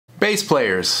Bass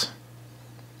players,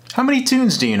 how many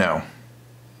tunes do you know?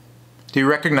 Do you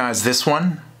recognize this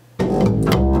one?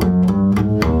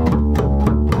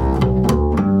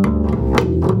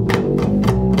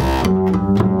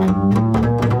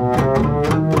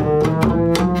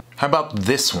 How about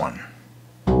this one?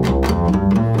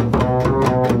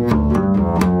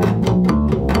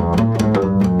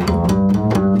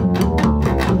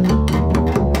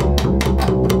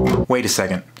 Wait a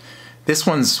second. This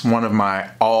one's one of my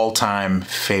all-time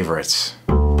favorites.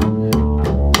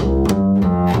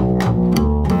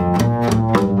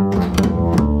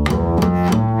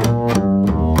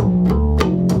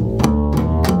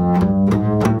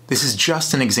 This is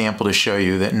just an example to show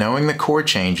you that knowing the chord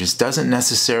changes doesn't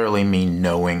necessarily mean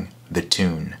knowing the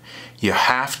tune. You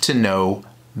have to know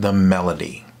the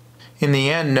melody. In the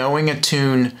end, knowing a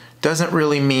tune doesn't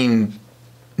really mean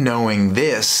knowing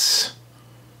this,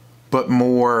 but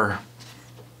more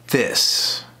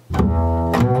this. To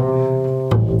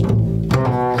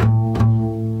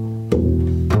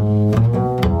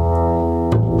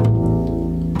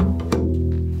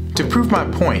prove my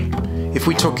point, if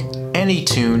we took any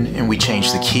tune and we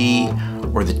changed the key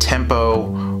or the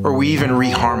tempo or we even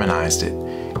reharmonized it,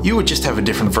 you would just have a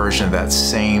different version of that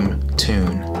same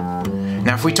tune.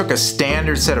 Now if we took a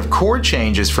standard set of chord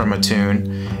changes from a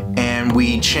tune and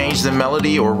we changed the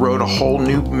melody or wrote a whole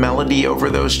new melody over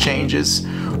those changes,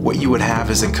 what you would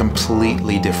have is a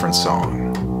completely different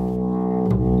song.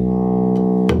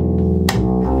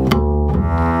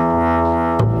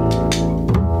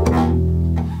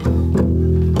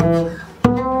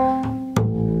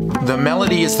 The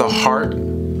melody is the heart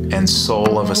and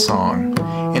soul of a song,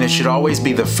 and it should always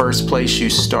be the first place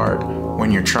you start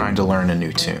when you're trying to learn a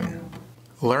new tune.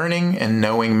 Learning and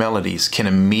knowing melodies can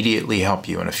immediately help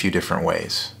you in a few different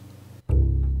ways.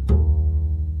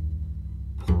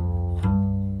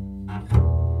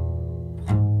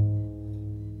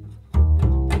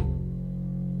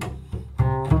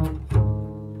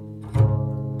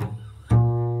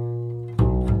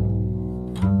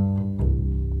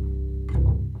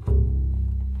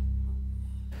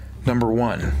 Number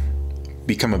 1,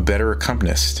 become a better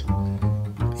accompanist.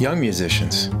 Young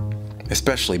musicians,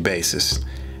 especially bassists,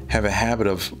 have a habit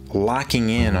of locking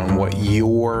in on what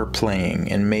you're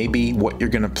playing and maybe what you're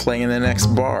going to play in the next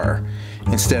bar,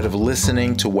 instead of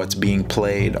listening to what's being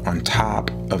played on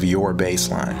top of your bass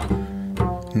line.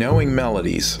 Knowing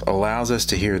melodies allows us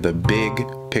to hear the big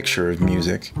picture of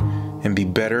music and be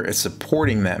better at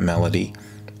supporting that melody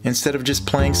instead of just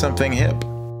playing something hip.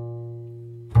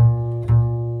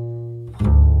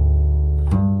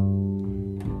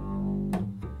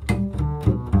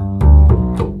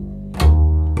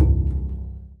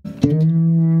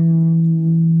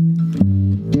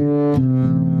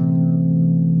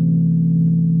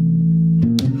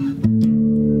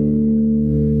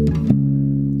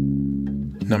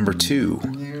 Number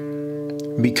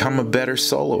 2, become a better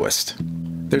soloist.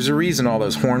 There's a reason all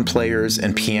those horn players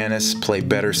and pianists play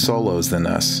better solos than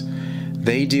us.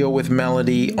 They deal with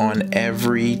melody on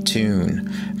every tune.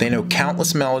 They know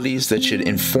countless melodies that should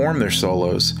inform their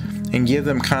solos and give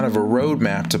them kind of a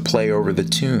roadmap to play over the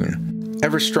tune.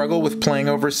 Ever struggle with playing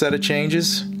over a set of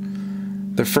changes?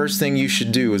 The first thing you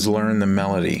should do is learn the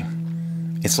melody.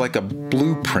 It's like a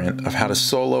blueprint of how to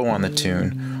solo on the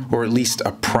tune, or at least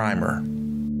a primer.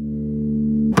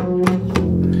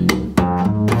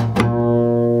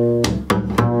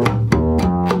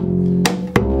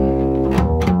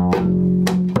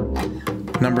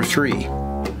 Number 3,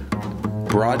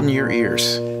 broaden your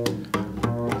ears.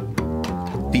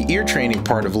 The ear training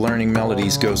part of learning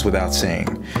melodies goes without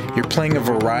saying. You're playing a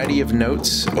variety of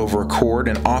notes over a chord,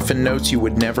 and often notes you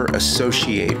would never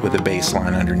associate with a bass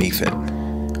line underneath it.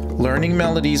 Learning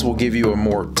melodies will give you a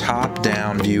more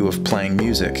top-down view of playing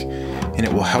music, and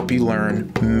it will help you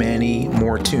learn many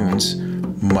more tunes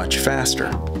much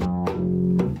faster.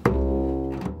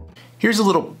 Here's a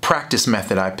little practice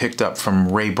method I picked up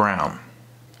from Ray Brown.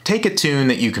 Take a tune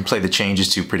that you can play the changes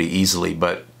to pretty easily,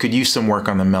 but could use some work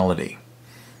on the melody.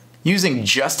 Using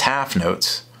just half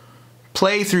notes,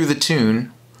 play through the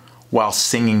tune while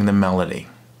singing the melody.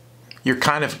 You're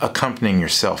kind of accompanying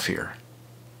yourself here.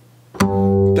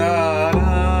 Da,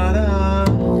 da, da,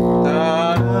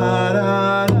 da, da,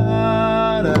 da,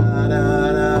 da, da, da.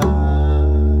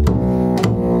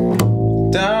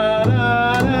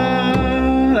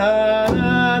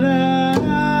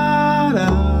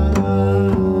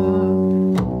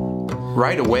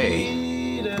 Right away,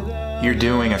 you're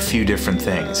doing a few different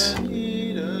things.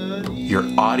 You're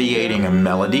audiating a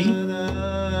melody.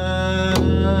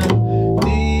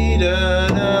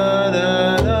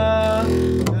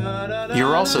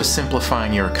 You're also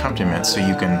simplifying your accompaniment so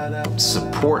you can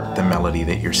support the melody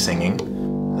that you're singing.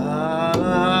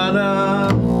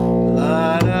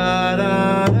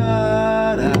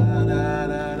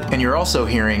 And you're also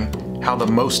hearing how the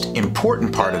most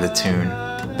important part of the tune,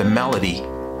 the melody,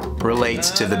 relates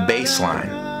to the bass line,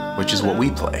 which is what we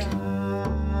play.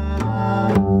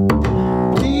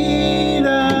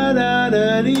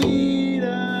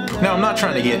 Now, I'm not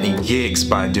trying to get any gigs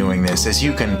by doing this. As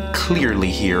you can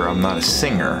clearly hear, I'm not a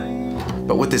singer.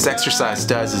 But what this exercise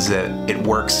does is that it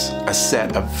works a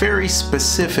set of very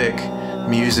specific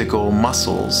musical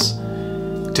muscles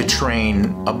to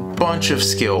train a bunch of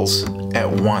skills at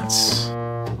once.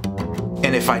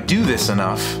 And if I do this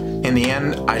enough, in the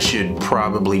end, I should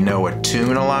probably know a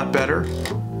tune a lot better.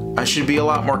 I should be a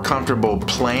lot more comfortable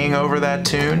playing over that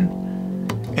tune.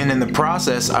 And in the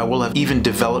process, I will have even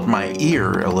developed my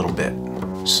ear a little bit.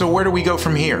 So where do we go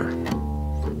from here?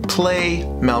 Play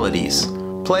melodies.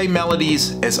 Play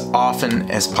melodies as often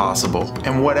as possible,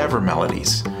 and whatever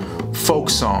melodies. Folk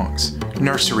songs,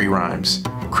 nursery rhymes,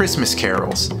 Christmas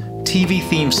carols, TV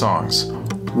theme songs,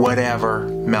 whatever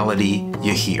melody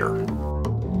you hear.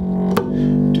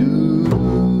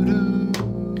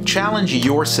 Challenge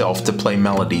yourself to play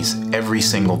melodies every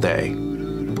single day.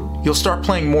 You'll start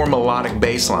playing more melodic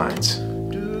bass lines.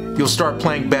 You'll start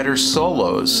playing better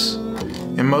solos.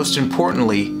 And most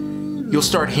importantly, you'll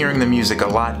start hearing the music a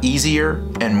lot easier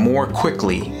and more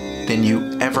quickly than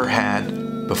you ever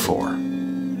had before.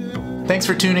 Thanks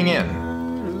for tuning in.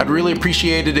 I'd really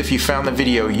appreciate it if you found the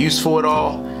video useful at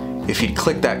all, if you'd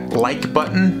click that like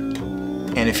button,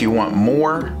 and if you want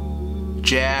more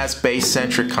jazz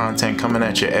bass-centric content coming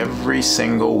at you every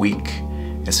single week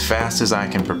as fast as I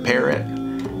can prepare it,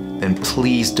 then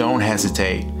please don't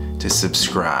hesitate to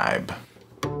subscribe.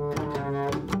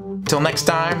 Till next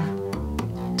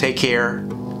time, take care,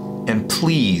 and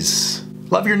please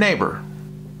love your neighbor.